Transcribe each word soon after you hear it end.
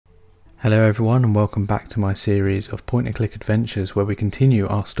Hello everyone and welcome back to my series of point and click adventures where we continue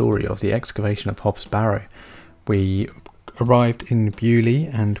our story of the excavation of Hobs Barrow. We arrived in Bewley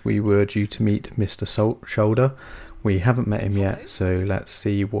and we were due to meet Mr. Shoulder. We haven't met him yet, so let's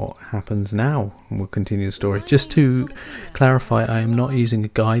see what happens now and we'll continue the story. Just to clarify, I am not using a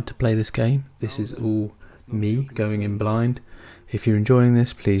guide to play this game. This is all me going in blind. If you're enjoying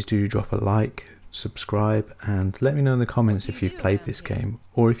this, please do drop a like, subscribe, and let me know in the comments if you've played this game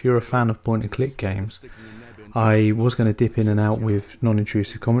or if you're a fan of point and click games. I was going to dip in and out with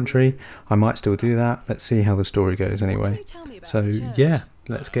non-intrusive commentary. I might still do that. Let's see how the story goes anyway. So yeah,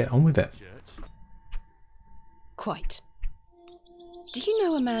 let's get on with it. Quite. Do you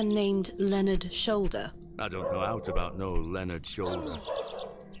know a man named Leonard Shoulder? I don't know out about no Leonard Shoulder.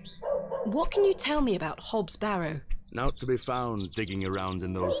 What can you tell me about Hobs Barrow? Not to be found digging around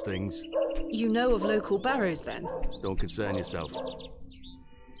in those things. You know of local barrows then? Don't concern yourself.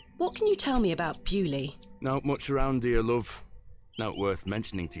 What can you tell me about Bewley? Not much around here, love. Not worth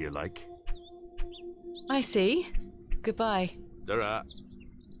mentioning to you, like. I see. Goodbye. Ta-ra.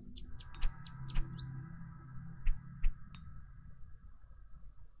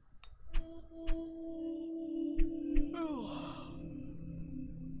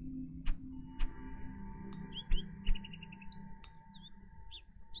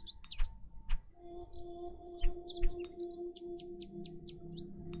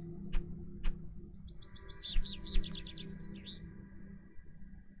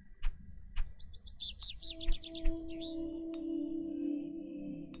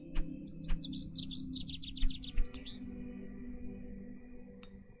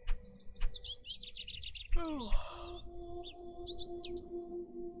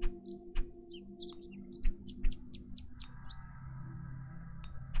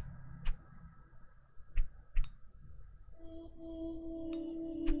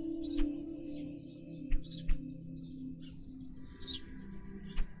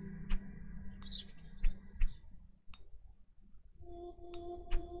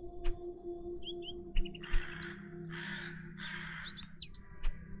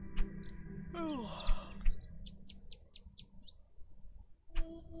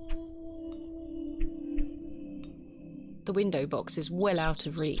 The window box is well out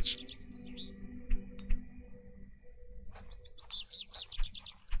of reach.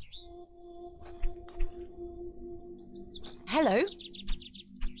 Hello?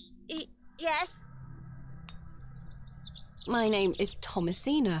 Yes? My name is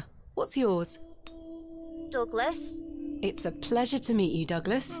Thomasina. What's yours? Douglas? It's a pleasure to meet you,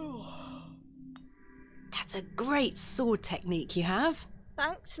 Douglas. That's a great sword technique you have.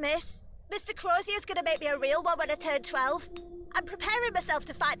 Thanks, miss. Mr. Crozier's gonna make me a real one when I turn 12. I'm preparing myself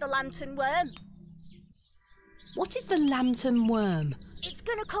to fight the lantern worm. What is the lantern worm? It's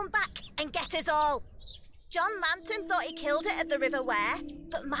gonna come back and get us all. John Lantern thought he killed it at the River Wear,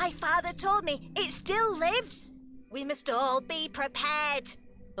 but my father told me it still lives. We must all be prepared.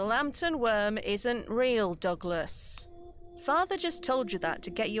 The lantern worm isn't real, Douglas. Father just told you that to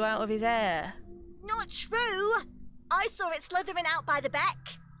get you out of his hair. Not true. I saw it slithering out by the beck.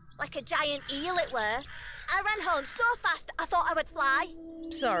 Like a giant eel it were. I ran home so fast I thought I would fly.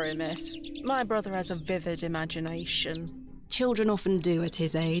 Sorry, miss. My brother has a vivid imagination. Children often do at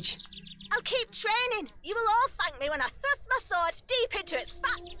his age. I'll keep training. You will all thank me when I thrust my sword deep into its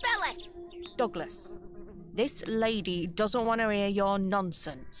fat belly. Douglas, this lady doesn't want to hear your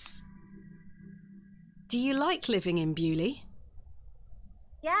nonsense. Do you like living in Bewley?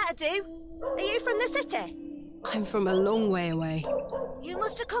 Yeah, I do. Are you from the city? I'm from a long way away. You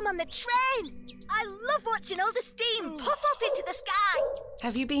must have come on the train. I love watching all the steam puff up into the sky.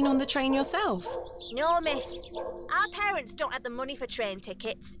 Have you been on the train yourself? No, miss. Our parents don't have the money for train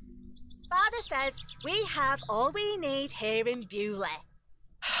tickets. Father says we have all we need here in Bewley.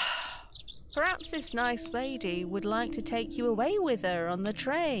 Perhaps this nice lady would like to take you away with her on the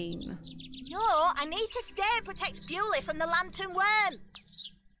train. No, I need to stay and protect Bewley from the lantern worm.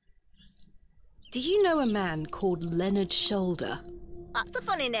 Do you know a man called Leonard Shoulder? That's a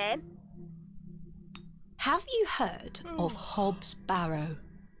funny name. Have you heard of Hobs Barrow?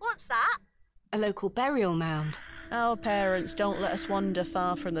 What's that? A local burial mound. Our parents don't let us wander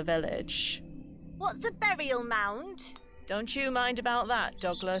far from the village. What's a burial mound? Don't you mind about that,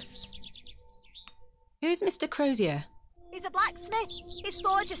 Douglas. Who's Mr. Crozier? He's a blacksmith. His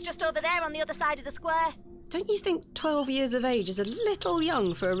forge is just over there on the other side of the square. Don't you think 12 years of age is a little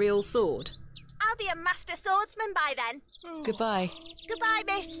young for a real sword? I'll be a master swordsman by then. Goodbye. Goodbye,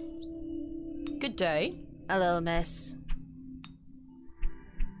 miss. Good day. Hello, miss.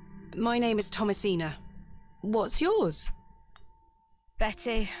 My name is Thomasina. What's yours?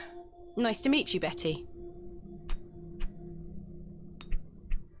 Betty. Nice to meet you, Betty.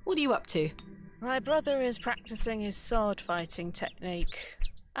 What are you up to? My brother is practicing his sword fighting technique.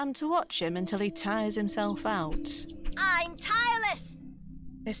 I'm to watch him until he tires himself out. I'm tireless!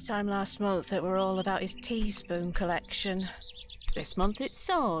 This time last month it were all about his teaspoon collection. This month it's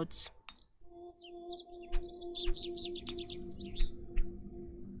swords.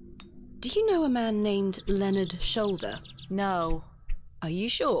 Do you know a man named Leonard Shoulder? No. Are you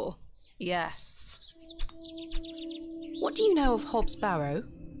sure? Yes. What do you know of Hobs Barrow?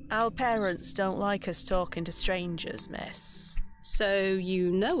 Our parents don't like us talking to strangers, miss. So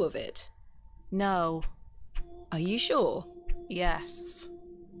you know of it? No. Are you sure? Yes.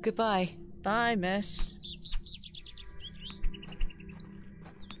 Goodbye. Bye, miss.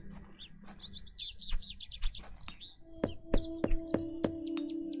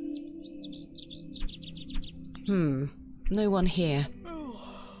 No one here.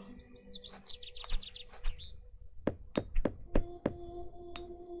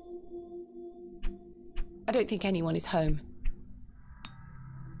 I don't think anyone is home.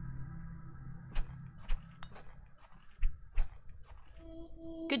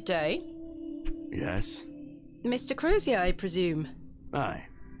 Good day. Yes? Mr. Crozier, I presume. Aye,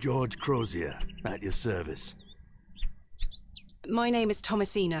 George Crozier, at your service. My name is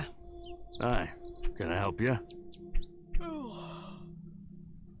Thomasina. Aye, can I help you?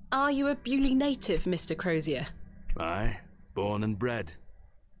 Are you a Bewley native, Mr. Crozier? Aye, born and bred.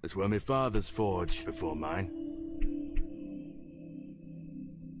 That's where my father's forge before mine.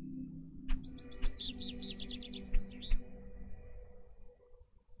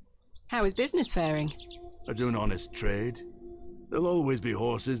 How is business faring? I do an honest trade. There'll always be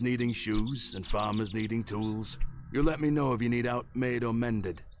horses needing shoes and farmers needing tools. You let me know if you need out made or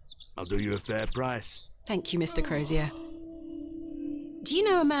mended. I'll do you a fair price. Thank you, Mr. Crozier. Do you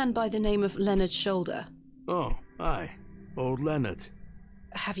know a man by the name of Leonard Shoulder? Oh, aye. Old Leonard.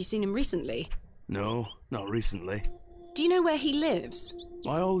 Have you seen him recently? No, not recently. Do you know where he lives?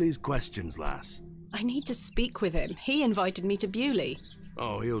 Why all these questions, lass? I need to speak with him. He invited me to Bewley.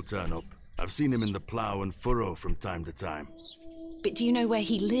 Oh, he'll turn up. I've seen him in the plough and furrow from time to time. But do you know where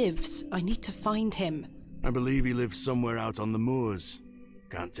he lives? I need to find him. I believe he lives somewhere out on the moors.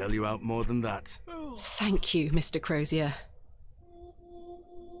 Can't tell you out more than that. Thank you, Mr. Crozier.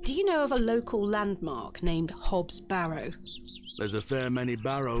 Do you know of a local landmark named Hobs Barrow? There's a fair many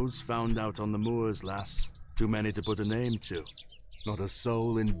barrows found out on the moors, lass. Too many to put a name to. Not a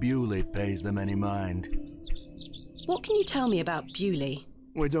soul in Bewley pays them any mind. What can you tell me about Bewley?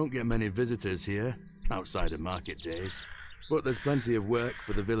 We don't get many visitors here, outside of market days. But there's plenty of work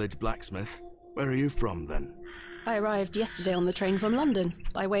for the village blacksmith. Where are you from, then? I arrived yesterday on the train from London,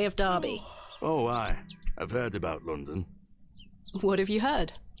 by way of Derby. Oh, aye. I've heard about London. What have you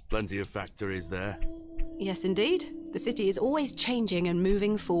heard? Plenty of factories there. Yes, indeed. The city is always changing and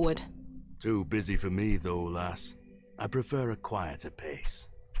moving forward. Too busy for me, though, lass. I prefer a quieter pace.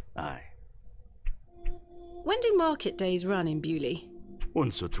 Aye. When do market days run in Bewley?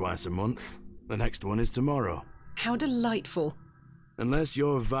 Once or twice a month. The next one is tomorrow. How delightful. Unless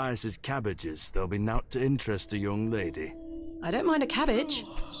your vice is cabbages, there'll be nought to interest a young lady. I don't mind a cabbage.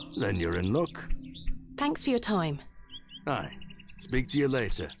 Then you're in luck. Thanks for your time. Aye. Speak to you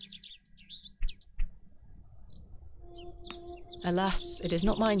later. Alas, it is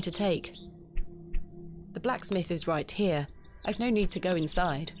not mine to take. The blacksmith is right here. I've no need to go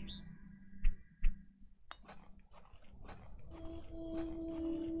inside.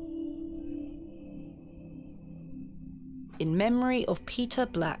 In memory of Peter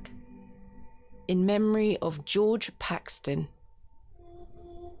Black. In memory of George Paxton.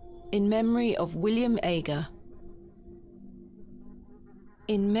 In memory of William Ager.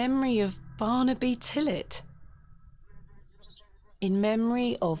 In memory of Barnaby Tillett. In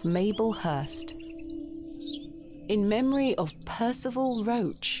memory of Mabel Hurst. In memory of Percival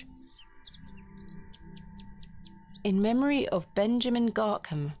Roach. In memory of Benjamin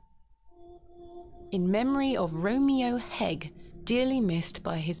Garkham. In memory of Romeo Hegg, dearly missed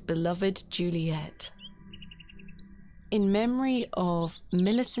by his beloved Juliet. In memory of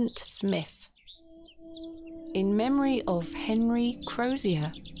Millicent Smith. In memory of Henry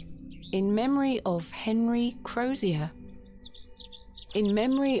Crozier. In memory of Henry Crozier. In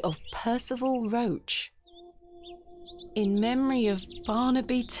memory of Percival Roach. In memory of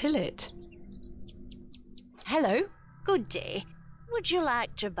Barnaby Tillett. Hello. Good day. Would you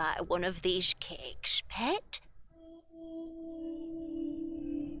like to buy one of these cakes, pet?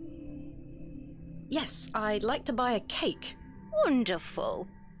 Yes, I'd like to buy a cake. Wonderful.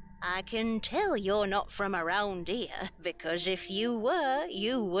 I can tell you're not from around here, because if you were,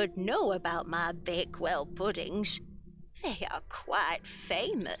 you would know about my Bakewell puddings. They are quite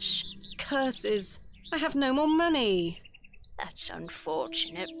famous. Curses! I have no more money. That's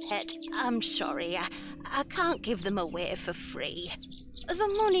unfortunate, pet. I'm sorry, I can't give them away for free.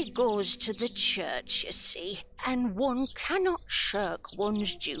 The money goes to the church, you see, and one cannot shirk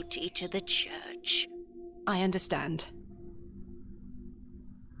one's duty to the church. I understand.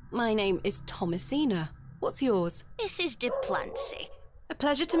 My name is Thomasina. What's yours? Mrs. de Plancy. A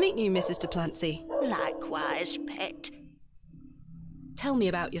pleasure to meet you, Mrs. de Plancy. Likewise, pet. Tell me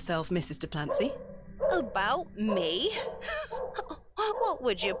about yourself, Mrs. de Plancy. About me? What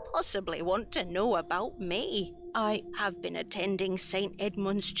would you possibly want to know about me? I have been attending St.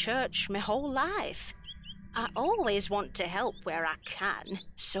 Edmund's Church my whole life. I always want to help where I can,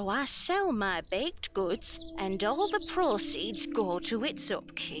 so I sell my baked goods and all the proceeds go to its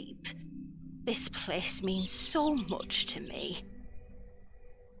upkeep. This place means so much to me.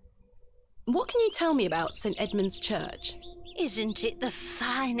 What can you tell me about St. Edmund's Church? Isn't it the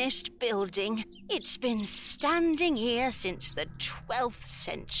finest building? It's been standing here since the 12th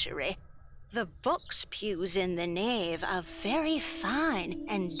century. The box pews in the nave are very fine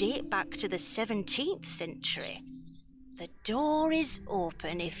and date back to the 17th century. The door is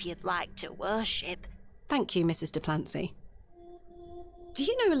open if you'd like to worship. Thank you, Mrs. de Plancy. Do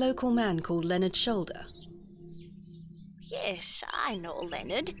you know a local man called Leonard Shoulder? Yes, I know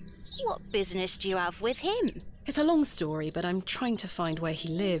Leonard. What business do you have with him? It's a long story, but I'm trying to find where he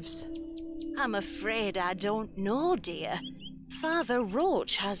lives. I'm afraid I don't know, dear. Father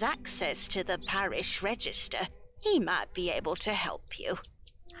Roach has access to the parish register. He might be able to help you.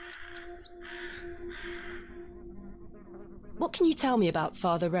 What can you tell me about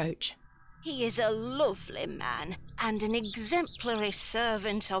Father Roach? He is a lovely man and an exemplary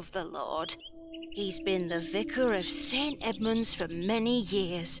servant of the Lord. He's been the vicar of St. Edmund's for many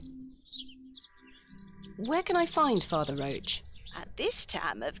years. Where can I find Father Roach? At this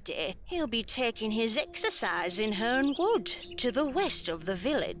time of day, he'll be taking his exercise in Herne Wood, to the west of the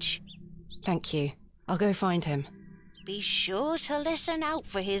village. Thank you. I'll go find him. Be sure to listen out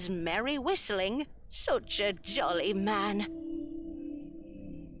for his merry whistling. Such a jolly man.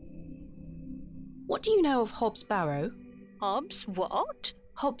 What do you know of Hobs Barrow? Hobs what?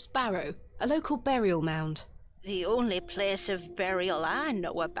 Hobs Barrow, a local burial mound. The only place of burial I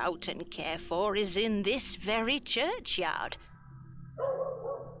know about and care for is in this very churchyard.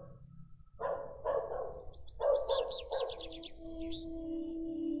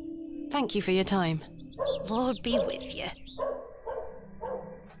 Thank you for your time. Lord be with you.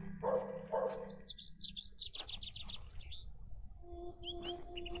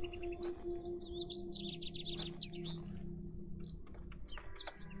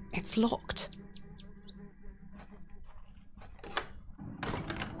 It's locked.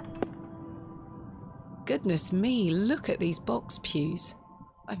 Goodness me, look at these box pews.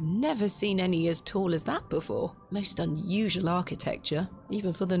 I've never seen any as tall as that before. Most unusual architecture,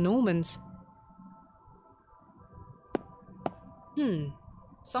 even for the Normans.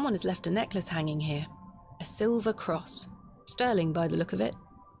 Someone has left a necklace hanging here. A silver cross. Sterling by the look of it.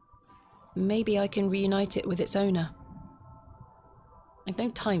 Maybe I can reunite it with its owner. I've no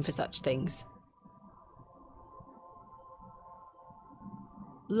time for such things.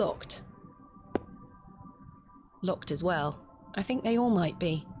 Locked. Locked as well. I think they all might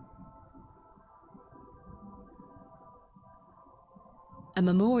be. A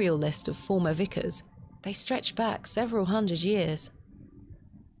memorial list of former vicars. They stretch back several hundred years.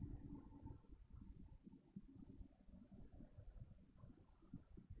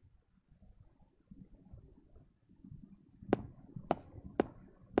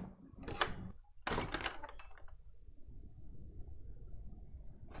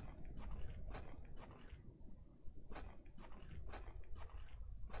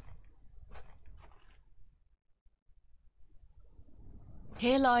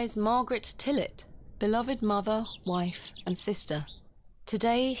 Here lies Margaret Tillett, beloved mother, wife, and sister.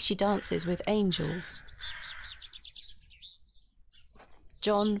 Today she dances with angels.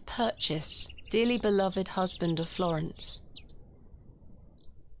 John Purchase, dearly beloved husband of Florence.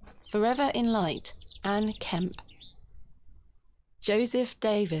 Forever in light, Anne Kemp. Joseph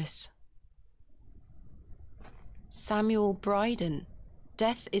Davis. Samuel Bryden.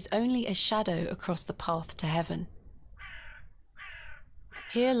 Death is only a shadow across the path to heaven.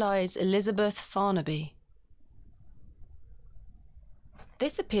 Here lies Elizabeth Farnaby.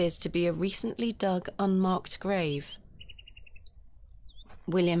 This appears to be a recently dug, unmarked grave.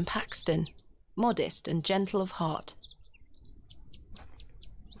 William Paxton, modest and gentle of heart.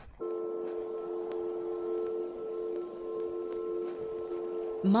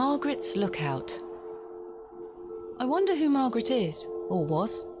 Margaret's Lookout. I wonder who Margaret is, or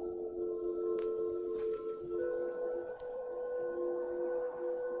was.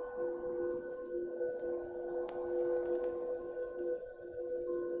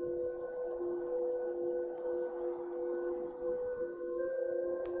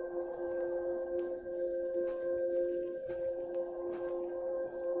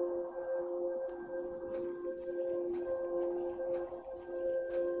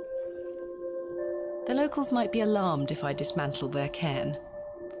 The locals might be alarmed if I dismantle their cairn.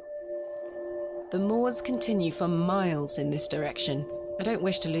 The moors continue for miles in this direction. I don't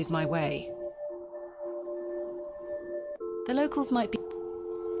wish to lose my way. The locals might be...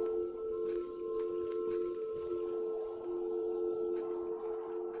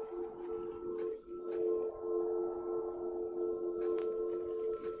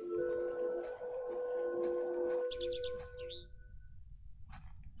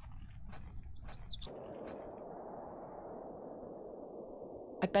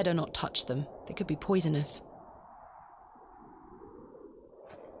 I'd better not touch them. They could be poisonous.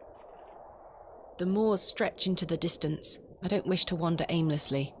 The moors stretch into the distance. I don't wish to wander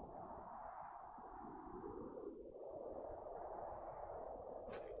aimlessly.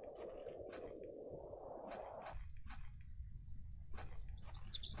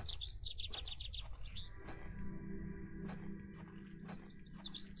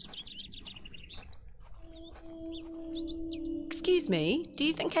 Excuse me, do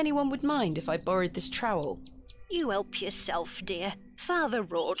you think anyone would mind if I borrowed this trowel? You help yourself, dear. Father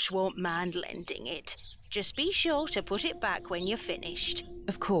Roach won't mind lending it. Just be sure to put it back when you're finished.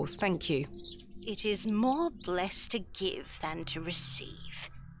 Of course, thank you. It is more blessed to give than to receive.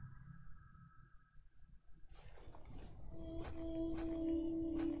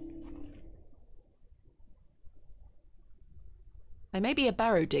 I may be a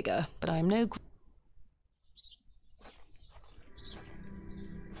barrow digger, but I am no...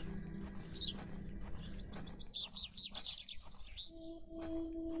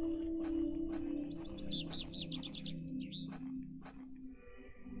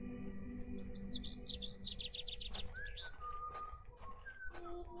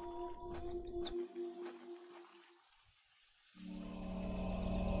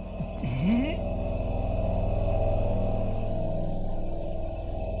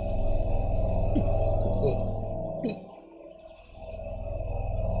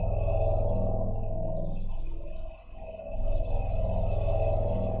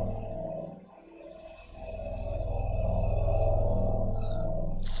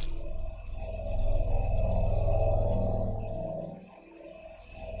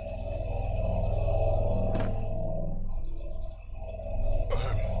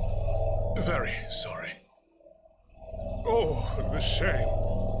 Very sorry. Oh, the shame.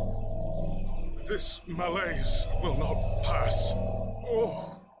 This malaise will not pass.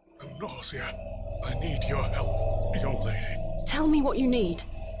 Oh, the nausea. I need your help, young lady. Tell me what you need.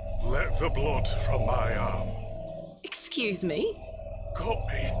 Let the blood from my arm. Excuse me? Cut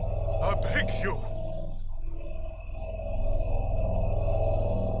me. I beg you.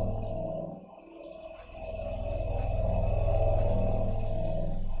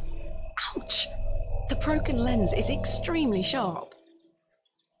 Ouch! The broken lens is extremely sharp.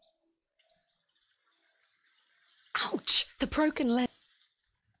 Ouch! The broken lens...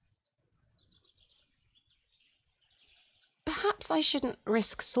 Perhaps I shouldn't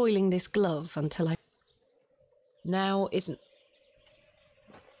risk soiling this glove until I... Now isn't...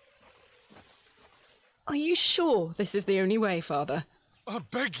 Are you sure this is the only way, Father? I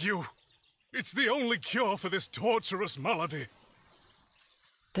beg you. It's the only cure for this torturous malady.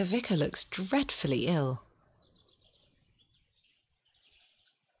 The vicar looks dreadfully ill.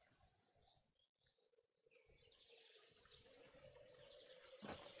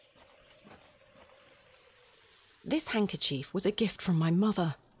 This handkerchief was a gift from my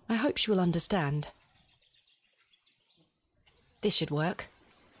mother. I hope she will understand. This should work.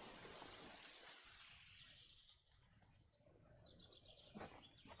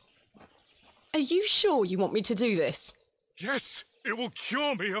 Are you sure you want me to do this? Yes, it will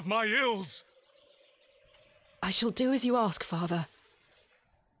cure me of my ills. I shall do as you ask, Father.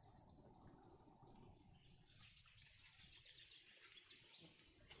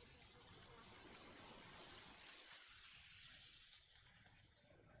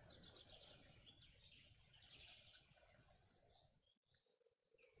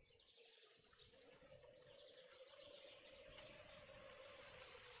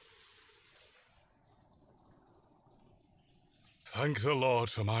 Thank the Lord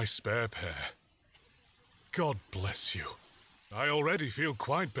for my spare pair. God bless you. I already feel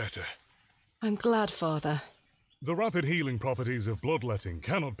quite better. I'm glad, Father. The rapid healing properties of bloodletting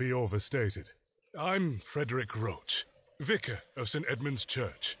cannot be overstated. I'm Frederick Roach, Vicar of St. Edmund's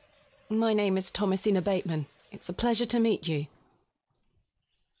Church. My name is Thomasina Bateman. It's a pleasure to meet you.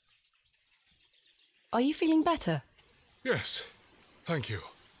 Are you feeling better? Yes, thank you.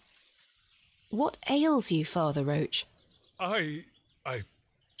 What ails you, Father Roach? I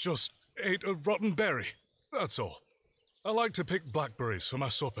just ate a rotten berry, that's all. I like to pick blackberries for my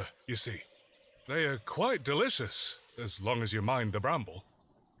supper, you see. They are quite delicious, as long as you mind the bramble.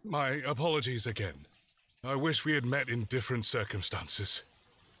 My apologies again. I wish we had met in different circumstances.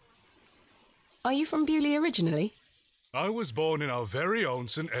 Are you from Bewley originally? I was born in our very own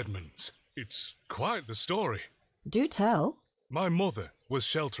St. Edmunds. It's quite the story. Do tell. My mother was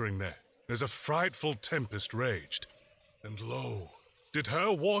sheltering there as a frightful tempest raged. And lo, did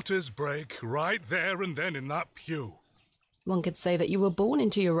her waters break right there and then in that pew. One could say that you were born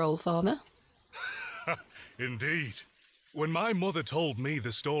into your role, Father. Indeed. When my mother told me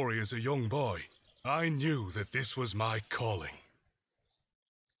the story as a young boy, I knew that this was my calling.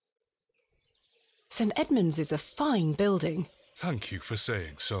 St. Edmund's is a fine building. Thank you for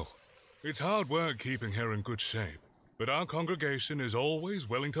saying so. It's hard work keeping her in good shape, but our congregation is always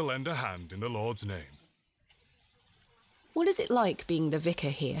willing to lend a hand in the Lord's name. What is it like being the vicar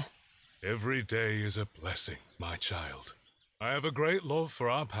here? Every day is a blessing, my child. I have a great love for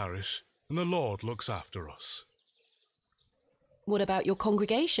our parish, and the Lord looks after us. What about your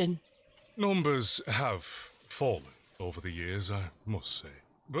congregation? Numbers have fallen over the years, I must say.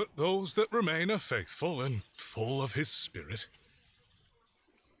 But those that remain are faithful and full of His Spirit.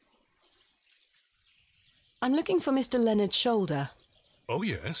 I'm looking for Mr. Leonard Shoulder. Oh,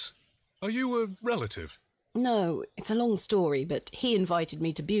 yes? Are you a relative? No, it's a long story, but he invited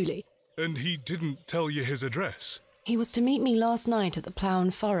me to Bewley. And he didn't tell you his address? He was to meet me last night at the Plough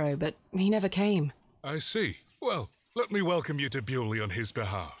and Furrow, but he never came. I see. Well, let me welcome you to Bewley on his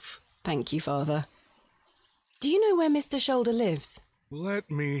behalf. Thank you, Father. Do you know where Mr. Shoulder lives?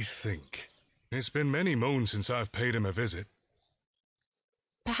 Let me think. It's been many moons since I've paid him a visit.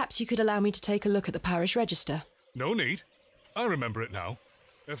 Perhaps you could allow me to take a look at the parish register. No need. I remember it now.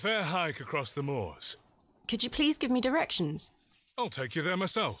 A fair hike across the moors. Could you please give me directions? I'll take you there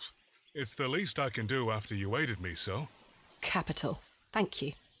myself. It's the least I can do after you aided me so. Capital. Thank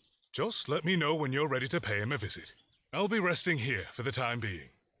you. Just let me know when you're ready to pay him a visit. I'll be resting here for the time being.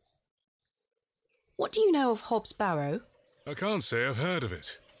 What do you know of Hobs Barrow? I can't say I've heard of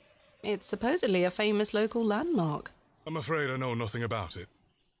it. It's supposedly a famous local landmark. I'm afraid I know nothing about it.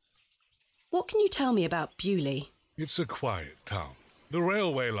 What can you tell me about Bewley? It's a quiet town. The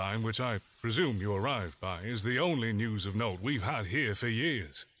railway line, which I presume you arrived by, is the only news of note we've had here for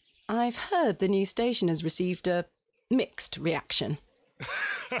years. I've heard the new station has received a mixed reaction.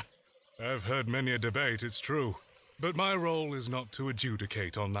 I've heard many a debate, it's true. But my role is not to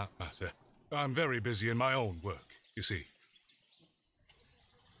adjudicate on that matter. I'm very busy in my own work, you see.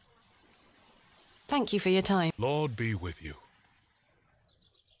 Thank you for your time. Lord be with you.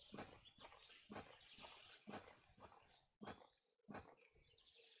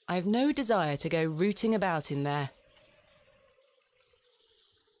 I've no desire to go rooting about in there.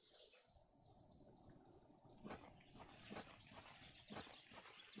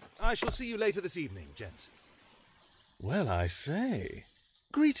 I shall see you later this evening, gents. Well, I say.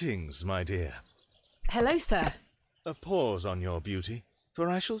 Greetings, my dear. Hello, sir. A pause on your beauty, for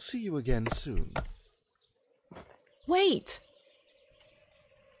I shall see you again soon. Wait!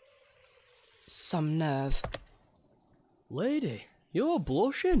 Some nerve. Lady, you're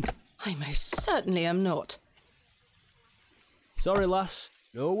blushing. I most certainly am not. Sorry, lass.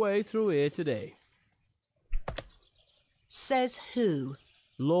 No way through here today. Says who?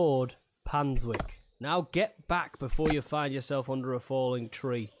 Lord Panswick. Now get back before you find yourself under a falling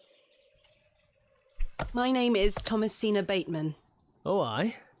tree. My name is Thomasina Bateman. Oh,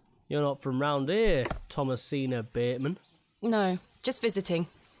 aye? You're not from round here, Thomasina Bateman. No, just visiting.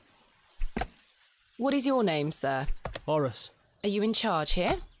 What is your name, sir? Horace. Are you in charge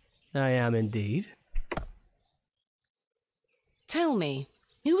here? I am indeed. Tell me,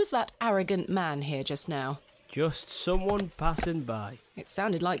 who was that arrogant man here just now? Just someone passing by. It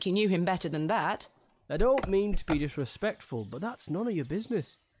sounded like you knew him better than that. I don't mean to be disrespectful, but that's none of your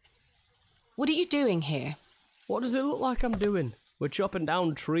business. What are you doing here? What does it look like I'm doing? We're chopping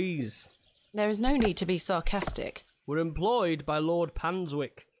down trees. There is no need to be sarcastic. We're employed by Lord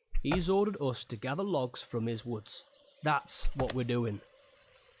Panswick. He's ordered us to gather logs from his woods. That's what we're doing.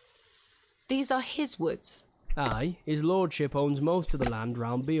 These are his woods. Aye, his lordship owns most of the land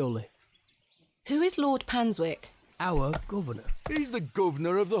round Bewley. Who is Lord Panswick? Our governor. He's the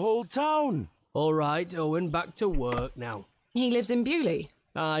governor of the whole town. All right, Owen, back to work now. He lives in Bewley.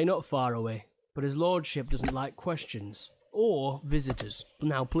 Aye, not far away. But his lordship doesn't like questions. Or visitors.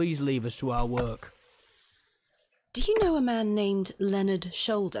 Now please leave us to our work. Do you know a man named Leonard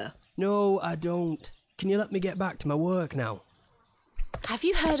Shoulder? No, I don't. Can you let me get back to my work now? Have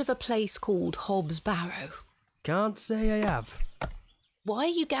you heard of a place called Hobs Barrow? Can't say I have. Why are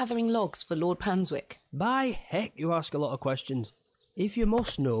you gathering logs for Lord Panswick? By heck, you ask a lot of questions. If you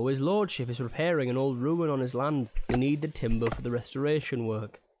must know, his lordship is repairing an old ruin on his land. We need the timber for the restoration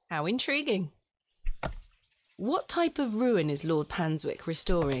work. How intriguing. What type of ruin is Lord Panswick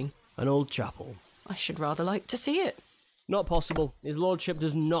restoring? An old chapel. I should rather like to see it. Not possible. His lordship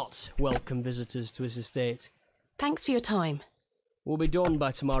does not welcome visitors to his estate. Thanks for your time. We'll be done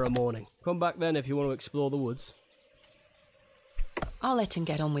by tomorrow morning. Come back then if you want to explore the woods. I'll let him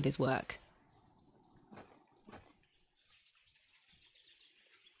get on with his work.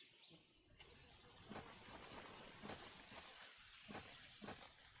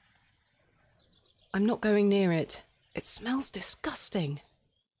 I'm not going near it. It smells disgusting.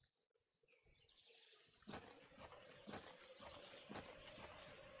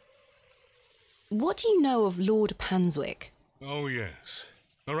 What do you know of Lord Panswick? Oh, yes.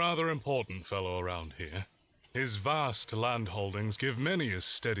 A rather important fellow around here. His vast land holdings give many a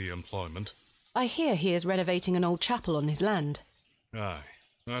steady employment. I hear he is renovating an old chapel on his land. Aye,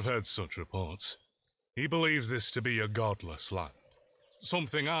 I've heard such reports. He believes this to be a godless land.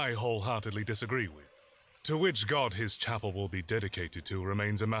 Something I wholeheartedly disagree with. To which god his chapel will be dedicated to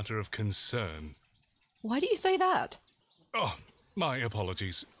remains a matter of concern. Why do you say that? Oh, my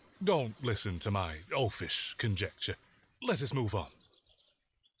apologies. Don't listen to my oafish conjecture. Let us move on.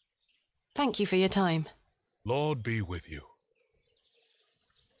 Thank you for your time. Lord be with you.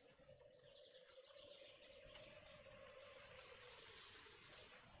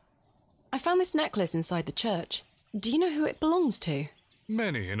 I found this necklace inside the church. Do you know who it belongs to?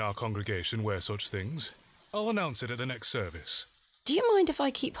 Many in our congregation wear such things. I'll announce it at the next service. Do you mind if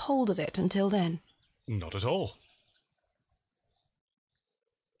I keep hold of it until then? Not at all.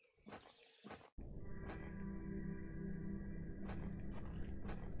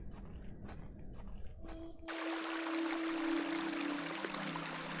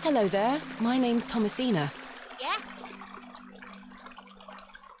 Hello there, my name's Thomasina. Yeah?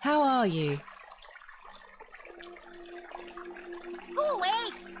 How are you? Go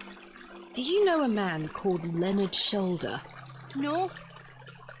away! Do you know a man called Leonard Shoulder? No,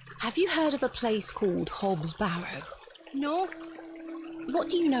 Have you heard of a place called Hobs Barrow? no. What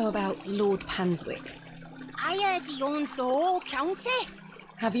do you know about Lord Panswick? I heard he owns the whole county.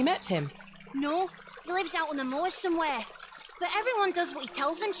 Have you met him? No, he lives out on the moors somewhere. But everyone does what he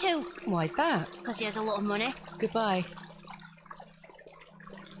tells them to, Why's that? because he has a lot of money. Goodbye.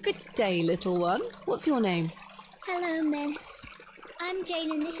 Good day, little one. What's your name? Hello, miss. I'm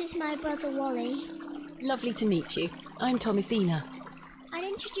Jane and this is my brother Wally. Lovely to meet you. I'm Thomasina. I'd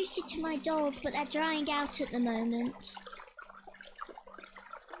introduce you to my dolls, but they're drying out at the moment.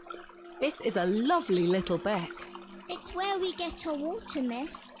 This is a lovely little beck. It's where we get our water,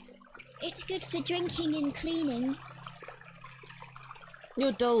 miss. It's good for drinking and cleaning.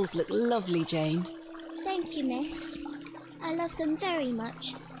 Your dolls look lovely, Jane. Thank you, miss. I love them very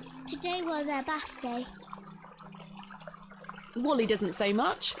much. Today was their bath day. Wally doesn't say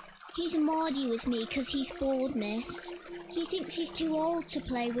much. He's maudie with me because he's bored, miss. He thinks he's too old to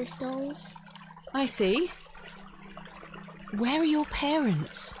play with dolls. I see. Where are your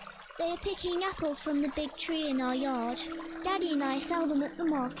parents? They are picking apples from the big tree in our yard. Daddy and I sell them at the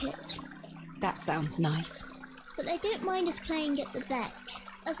market. That sounds nice. But they don't mind us playing at the beck,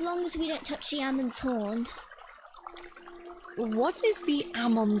 as long as we don't touch the Ammon's horn. What is the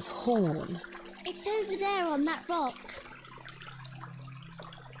Ammon's horn? It's over there on that rock.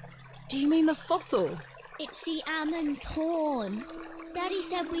 Do you mean the fossil? It's the Ammon's horn. Daddy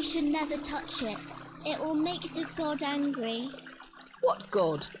said we should never touch it. It will make the god angry. What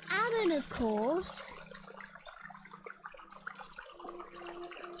god? Ammon, of course.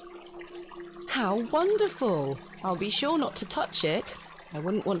 How wonderful! I'll be sure not to touch it. I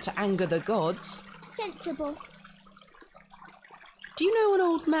wouldn't want to anger the gods. Sensible. Do you know an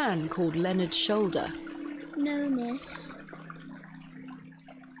old man called Leonard Shoulder? No, miss.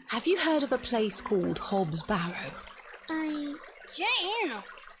 Have you heard of a place called Hobs Barrow? Jane!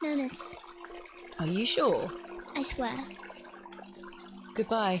 No, miss. Are you sure? I swear.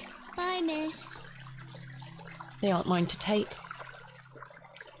 Goodbye. Bye, miss. They aren't mine to take.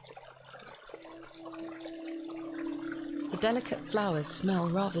 The delicate flowers smell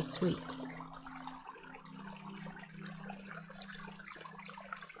rather sweet.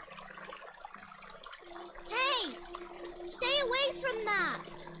 from that!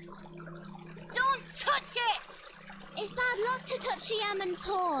 Don't touch it! It's bad luck to touch the Yaman's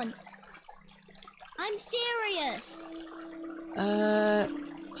horn. I'm serious.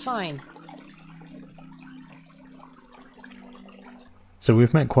 Fine. So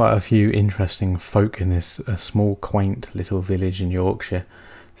we've met quite a few interesting folk in this small, quaint little village in Yorkshire.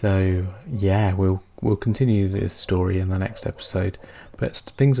 So yeah, we'll continue this story in the next episode. But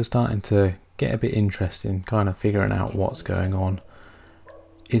things are starting to get a bit interesting, kind of figuring out what's going on.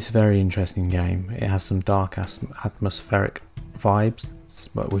 It's a very interesting game. It has some dark atmospheric vibes,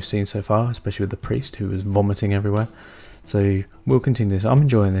 what we've seen so far, especially with the priest who was vomiting everywhere. So we'll continue this. I'm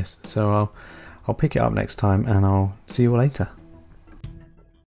enjoying this, so I'll pick it up next time, and I'll see you all later.